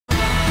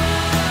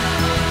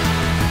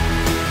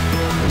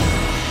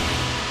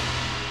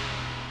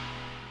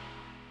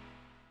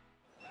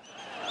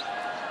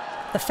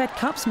The Fed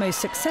Cup's most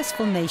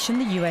successful nation,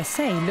 the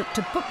USA, looked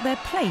to book their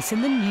place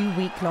in the new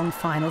week-long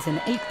finals in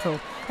April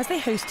as they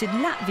hosted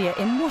Latvia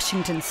in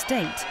Washington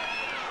State.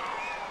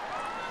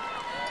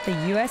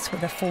 The US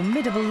with a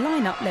formidable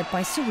lineup led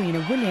by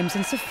Serena Williams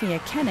and Sofia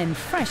Kenin,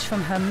 fresh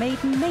from her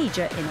maiden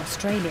major in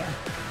Australia.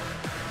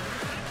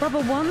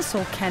 Rubber one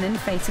saw Kenin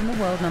facing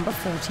the world number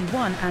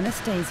 41,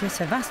 Anastasia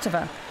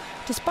Sevastova.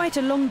 Despite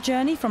a long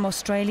journey from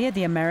Australia,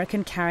 the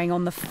American carrying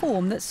on the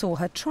form that saw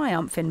her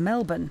triumph in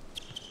Melbourne.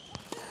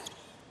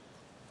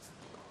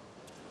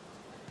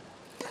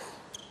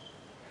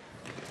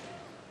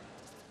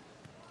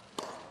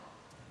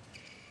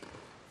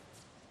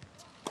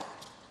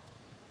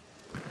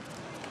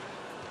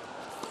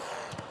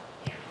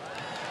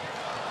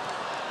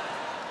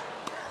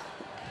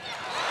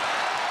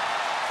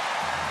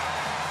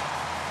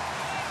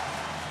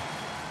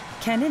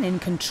 Kenin in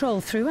control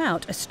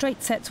throughout, a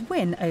straight sets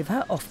win over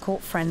her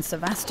off-court friend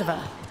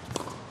Sevastova.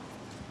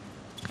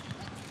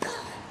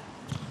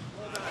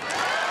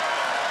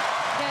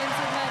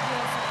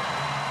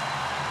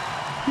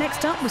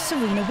 Next up was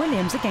Serena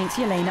Williams against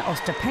Jelena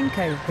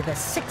Ostapenko, with a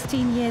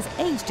 16 years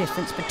age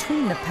difference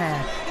between the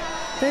pair,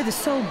 though the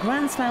sole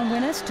Grand Slam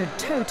winner stood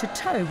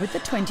toe-to-toe with the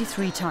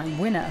 23-time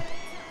winner.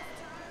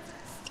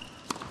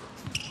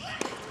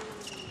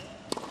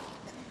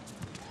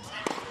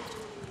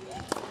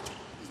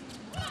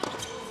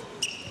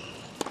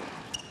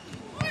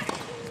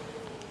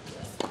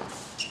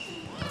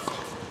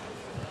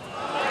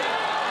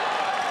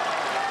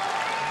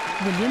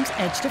 Williams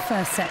edged a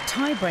first set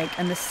tiebreak,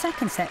 and the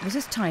second set was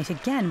as tight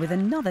again, with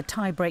another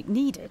tiebreak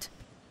needed.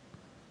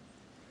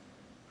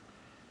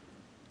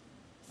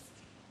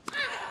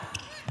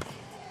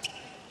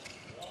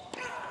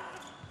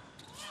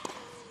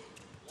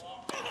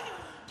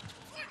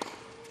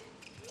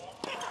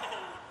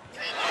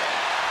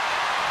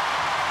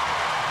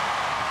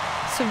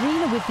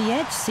 Serena with the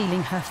edge,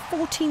 sealing her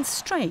 14th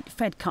straight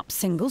Fed Cup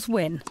singles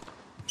win.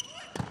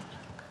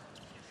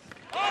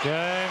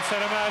 Game,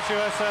 set, and match,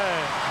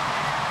 USA.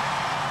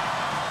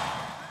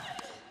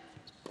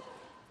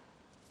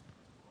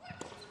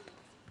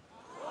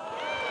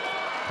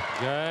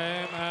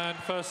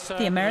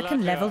 The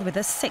American levelled with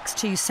a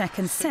 6-2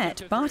 second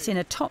set, but in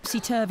a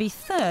topsy-turvy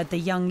third, the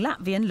young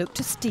Latvian looked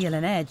to steal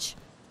an edge.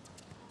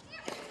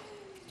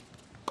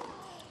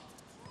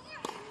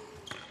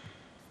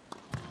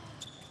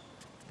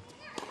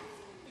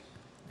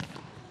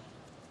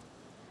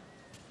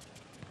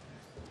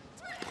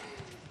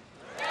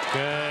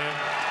 Game,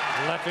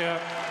 Latvia.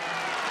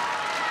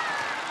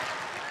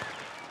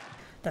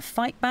 The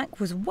fight back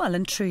was well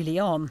and truly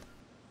on.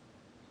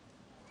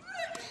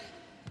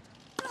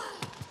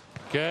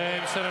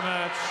 Game, set, and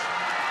match,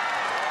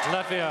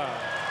 Latvia.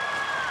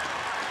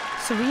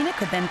 Serena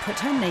could then put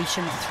her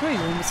nation through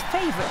and was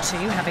favourite to,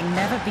 having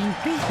never been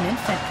beaten in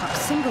Fed Cup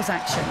singles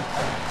action,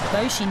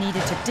 though she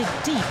needed to dig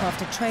deep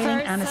after trailing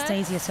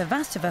Anastasia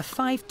Sevastova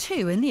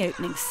 5-2 in the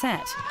opening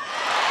set.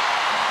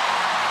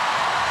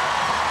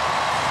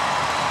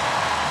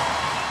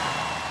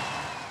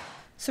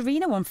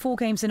 Serena won 4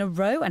 games in a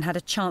row and had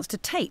a chance to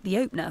take the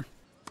opener.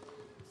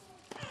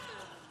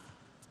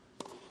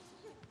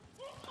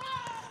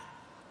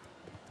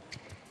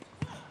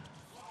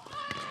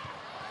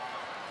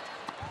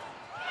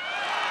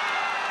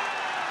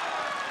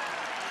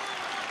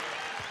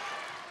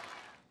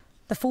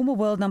 The former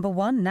world number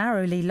 1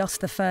 narrowly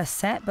lost the first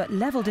set, but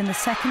levelled in the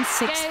second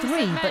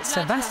 6-3, but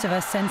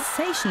Sevastova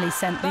sensationally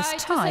sent this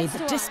tie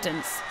the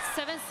distance.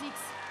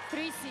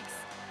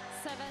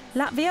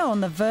 Latvia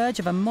on the verge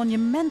of a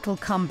monumental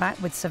comeback,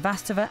 with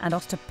Sevastova and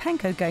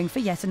Ostapenko going for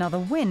yet another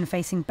win,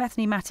 facing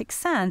Bethany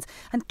Mattek-Sands,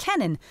 and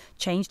Kenin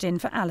changed in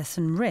for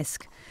Alison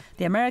Risk.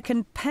 The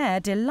American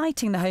pair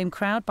delighting the home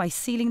crowd by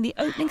sealing the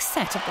opening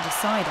set of the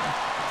decider.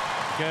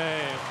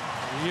 Game,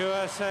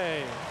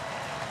 USA.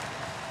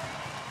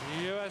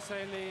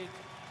 USA lead.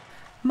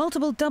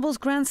 Multiple doubles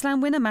Grand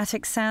Slam winner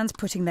Mattek-Sands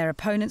putting their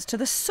opponents to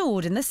the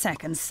sword in the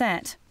second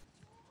set.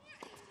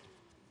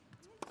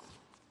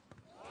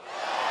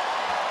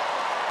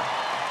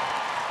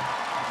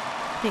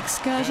 The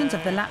excursions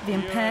of the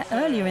Latvian pair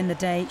earlier in the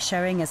day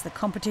showing as the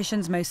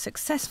competition's most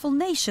successful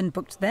nation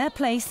booked their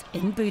place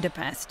in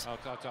Budapest.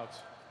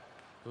 Out.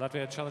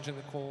 Latvia challenging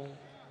the call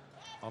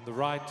on the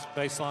right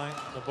baseline.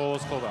 The ball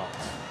is pulled out.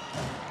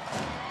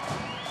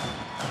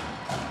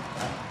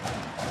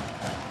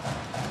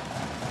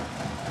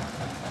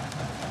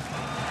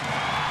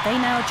 They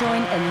now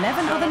join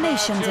 11 other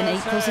nations in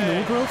April's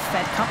inaugural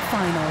Fed Cup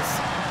finals.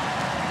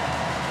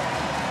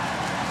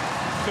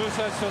 2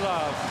 sets to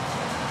love.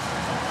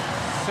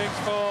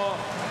 6-4,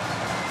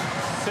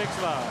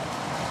 6-love.